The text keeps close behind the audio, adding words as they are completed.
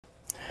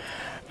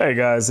Hey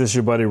guys, it's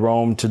your buddy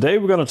Rome. Today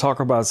we're going to talk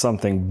about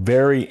something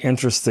very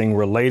interesting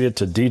related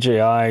to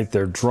DJI,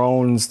 their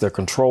drones, their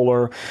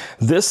controller.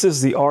 This is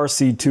the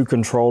RC2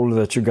 controller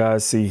that you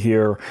guys see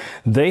here.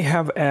 They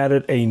have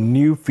added a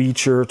new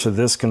feature to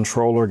this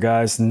controller,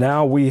 guys.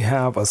 Now we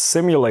have a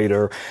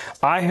simulator.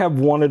 I have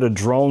wanted a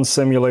drone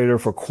simulator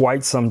for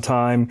quite some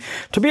time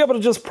to be able to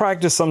just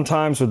practice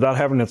sometimes without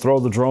having to throw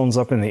the drones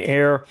up in the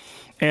air.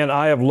 And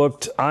I have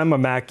looked, I'm a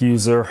Mac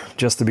user,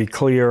 just to be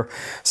clear,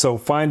 so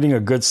finding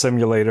a good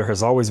simulator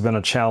has always been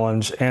a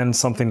challenge and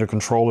something to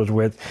control it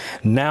with.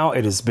 Now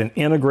it has been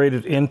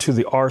integrated into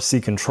the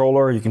RC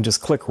controller. You can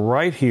just click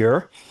right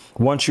here.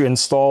 Once you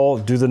install,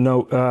 do the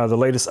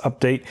latest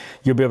update,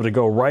 you'll be able to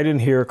go right in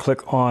here,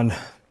 click on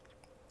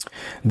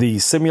the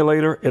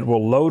simulator. It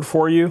will load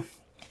for you.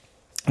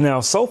 Now,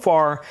 so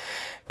far,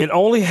 it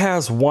only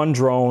has one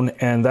drone,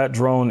 and that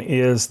drone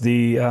is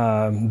the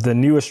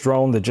newest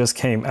drone that just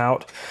came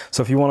out.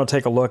 So if you want to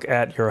take a look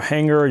at your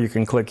hangar, you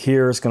can click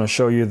here. It's going to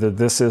show you that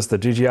this is the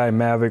DJI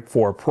Mavic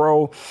 4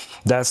 Pro.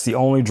 That's the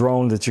only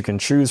drone that you can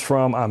choose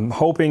from. I'm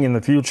hoping in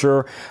the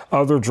future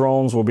other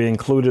drones will be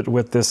included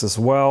with this as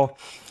well.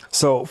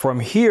 So from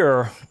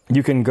here,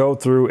 you can go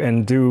through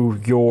and do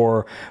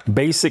your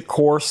basic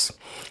course.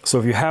 So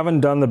if you haven't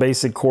done the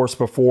basic course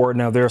before,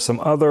 now there are some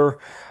other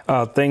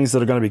things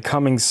that are going to be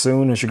coming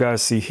soon, as you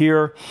guys see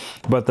here.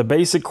 But the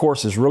basic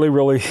course is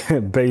really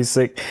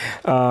basic.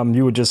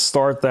 You would just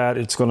start that.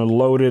 It's going to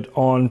load it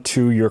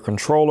onto your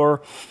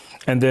controller.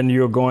 And then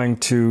you're going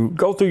to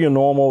go through your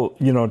normal,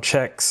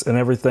 checks and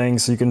everything.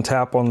 So you can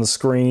tap on the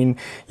screen.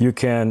 You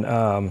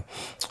can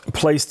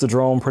place the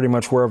drone pretty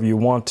much wherever you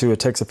want to. It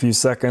takes a few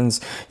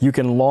seconds. You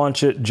can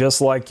launch it just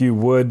like you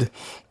would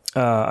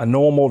a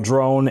normal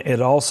drone.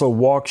 It also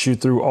walks you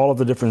through all of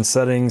the different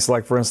settings,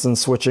 like for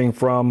instance, switching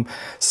from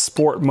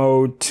sport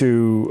mode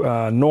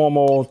to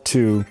normal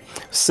to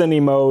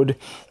cine mode.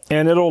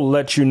 And it'll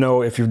let you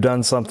know if you've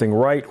done something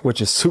right, which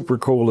is super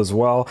cool as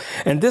well.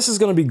 And this is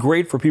going to be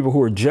great for people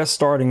who are just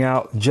starting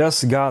out,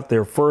 just got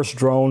their first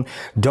drone,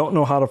 don't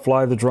know how to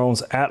fly the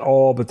drones at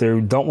all, but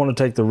they don't want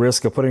to take the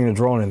risk of putting the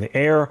drone in the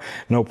air.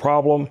 No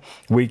problem.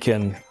 We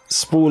can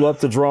spool up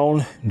the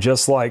drone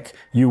just like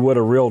you would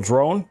a real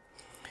drone.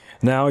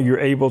 Now you're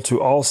able to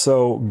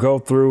also go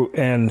through,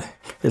 and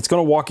it's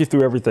going to walk you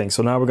through everything.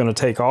 So now we're going to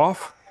take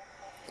off.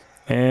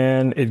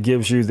 And it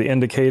gives you the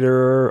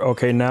indicator.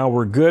 Okay, now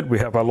we're good. We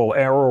have our little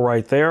arrow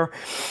right there.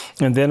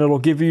 And then it'll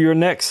give you your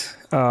next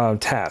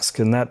task.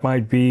 And that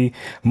might be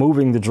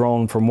moving the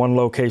drone from one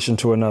location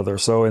to another.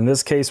 So in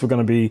this case, we're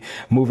going to be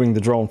moving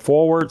the drone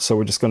forward. So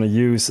we're just going to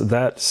use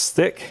that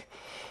stick.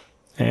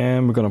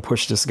 And we're going to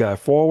push this guy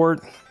forward.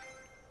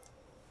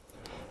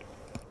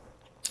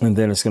 And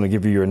then it's going to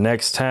give you your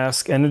next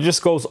task. And it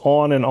just goes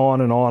on and on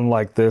and on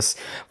like this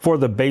for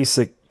the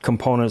basic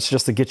components,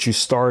 just to get you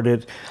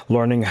started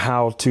learning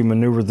how to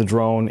maneuver the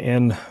drone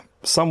in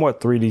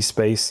somewhat 3D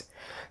space.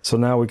 So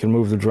now we can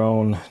move the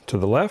drone to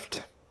the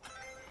left,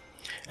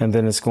 and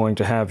then it's going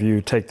to have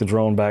you take the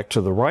drone back to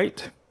the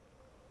right.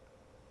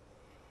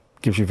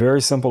 Gives you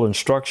very simple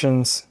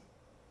instructions.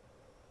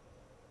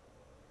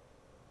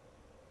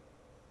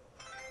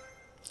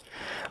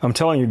 I'm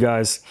telling you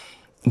guys,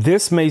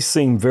 this may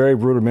seem very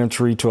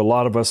rudimentary to a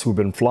lot of us who've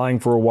been flying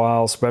for a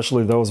while,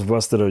 especially those of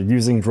us that are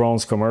using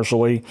drones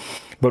commercially.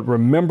 But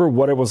remember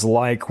what it was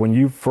like when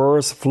you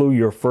first flew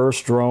your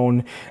first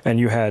drone and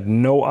you had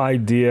no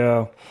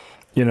idea,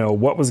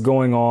 what was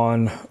going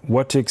on,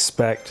 what to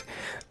expect.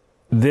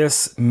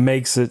 This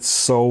makes it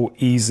so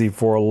easy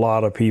for a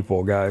lot of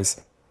people,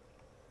 guys.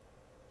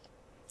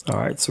 All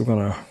right, so we're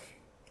going to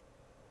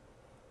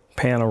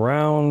pan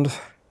around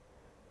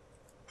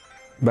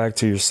back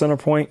to your center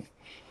point.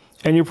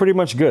 And you're pretty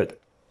much good.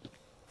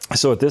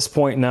 So at this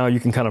point now, you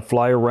can kind of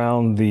fly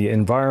around the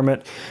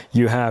environment.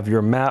 You have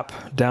your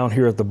map down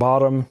here at the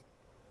bottom.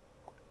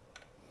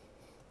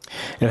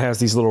 It has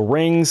these little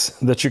rings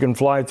that you can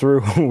fly through,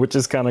 which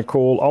is kind of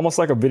cool, almost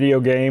like a video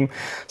game.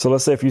 So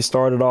let's say if you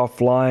started off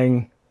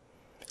flying,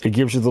 it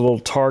gives you the little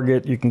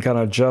target. You can kind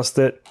of adjust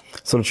it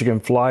so that you can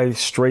fly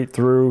straight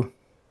through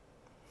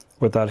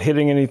without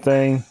hitting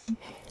anything.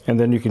 And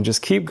then you can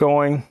just keep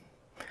going.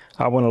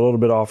 I went a little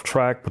bit off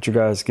track, but you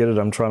guys get it.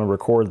 I'm trying to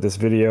record this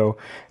video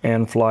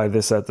and fly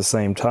this at the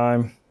same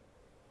time.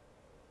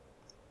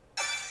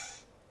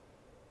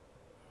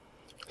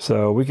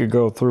 So we could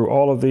go through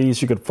all of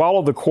these. You could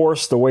follow the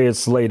course the way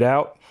it's laid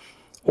out,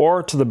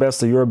 or to the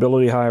best of your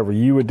ability, however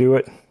you would do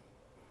it.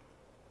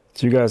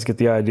 So you guys get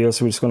the idea.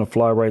 So we're just going to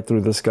fly right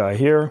through this guy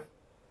here.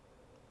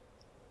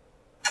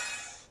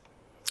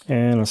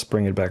 And let's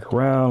bring it back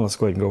around. Let's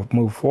go ahead and go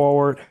move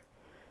forward.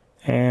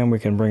 And we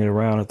can bring it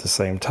around at the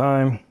same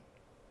time.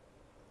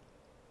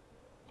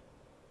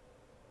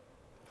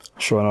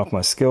 Showing off my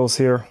skills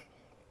here.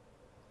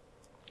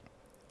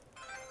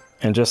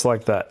 And just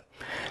like that.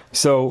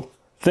 So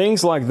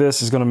things like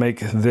this is going to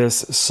make this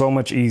so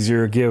much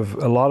easier, give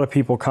a lot of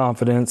people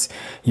confidence.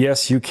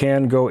 Yes, you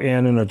can go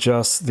in and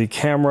adjust the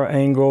camera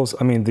angles,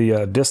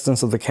 the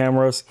distance of the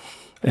cameras.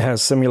 It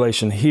has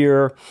simulation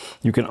here.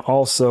 You can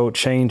also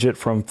change it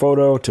from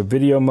photo to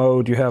video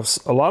mode. You have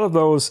a lot of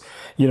those,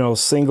 you know,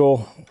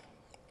 single,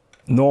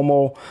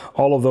 normal,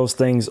 all of those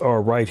things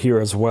are right here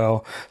as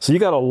well. So you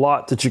got a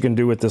lot that you can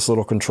do with this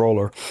little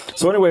controller.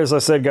 So anyway, as I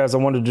said, guys, I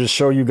wanted to just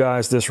show you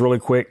guys this really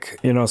quick,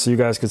 you know, so you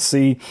guys could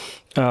see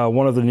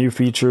one of the new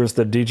features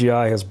that DJI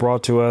has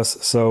brought to us.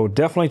 So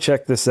definitely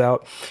check this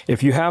out.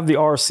 If you have the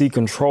RC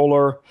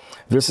controller,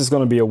 this is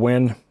going to be a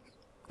win.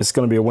 It's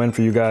going to be a win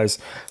for you guys.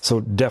 So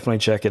definitely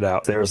check it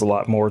out. There's a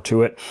lot more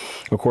to it.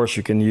 Of course,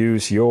 you can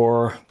use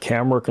your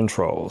camera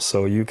controls.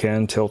 So you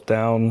can tilt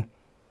down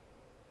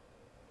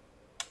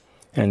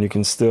and you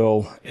can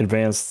still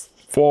advance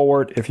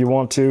forward if you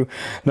want to.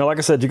 Now, like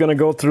I said, you're going to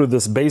go through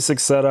this basic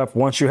setup.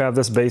 Once you have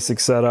this basic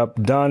setup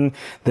done,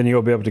 then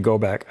you'll be able to go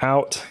back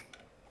out.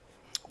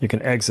 You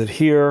can exit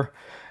here,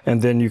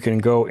 and then you can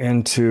go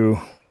into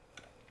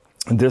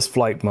this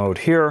flight mode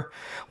here,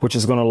 which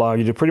is going to allow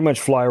you to pretty much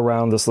fly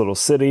around this little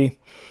city.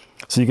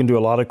 So you can do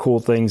a lot of cool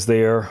things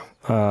there.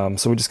 So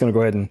we're just going to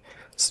go ahead and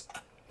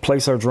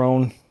place our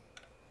drone. And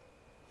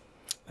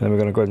then we're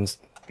going to go ahead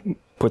and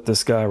put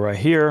this guy right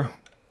here.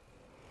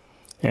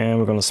 And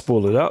we're going to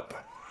spool it up.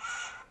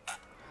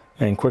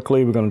 And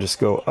quickly, we're going to just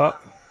go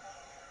up.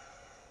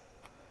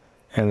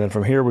 And then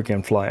from here, we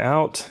can fly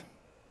out.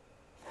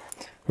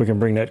 We can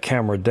bring that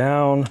camera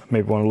down.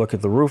 Maybe want to look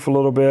at the roof a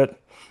little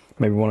bit.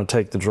 Maybe want to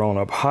take the drone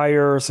up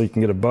higher so you can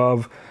get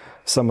above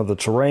some of the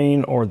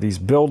terrain or these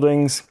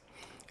buildings.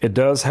 It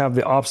does have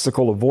the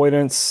obstacle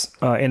avoidance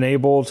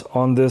enabled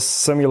on this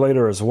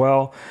simulator as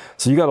well.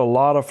 So you got a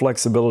lot of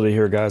flexibility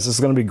here, guys. This is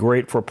going to be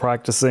great for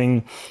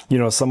practicing, you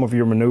know, some of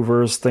your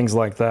maneuvers, things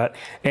like that.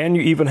 And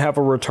you even have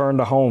a return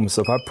to home.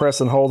 So if I press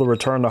and hold the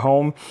return to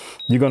home,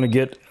 you're going to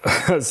get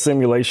a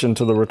simulation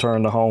to the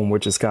return to home,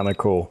 which is kind of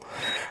cool.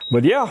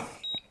 But yeah,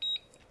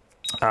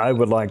 I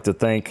would like to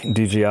thank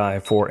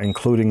DJI for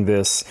including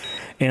this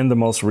in the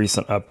most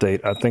recent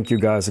update. I think you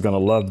guys are going to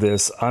love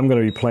this. I'm going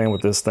to be playing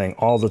with this thing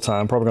all the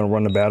time. Probably going to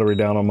run the battery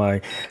down on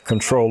my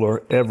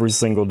controller every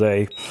single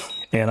day.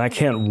 And I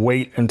can't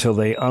wait until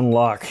they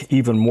unlock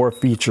even more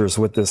features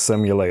with this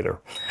simulator.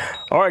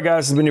 All right,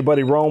 guys, it's been your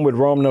buddy Rome with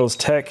Rome Knows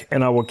Tech,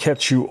 and I will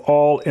catch you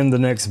all in the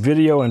next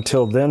video.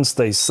 Until then,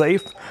 stay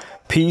safe.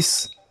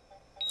 Peace.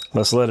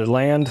 Let's let it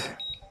land.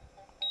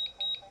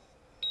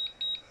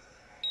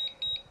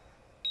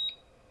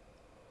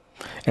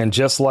 And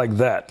just like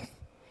that,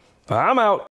 I'm out.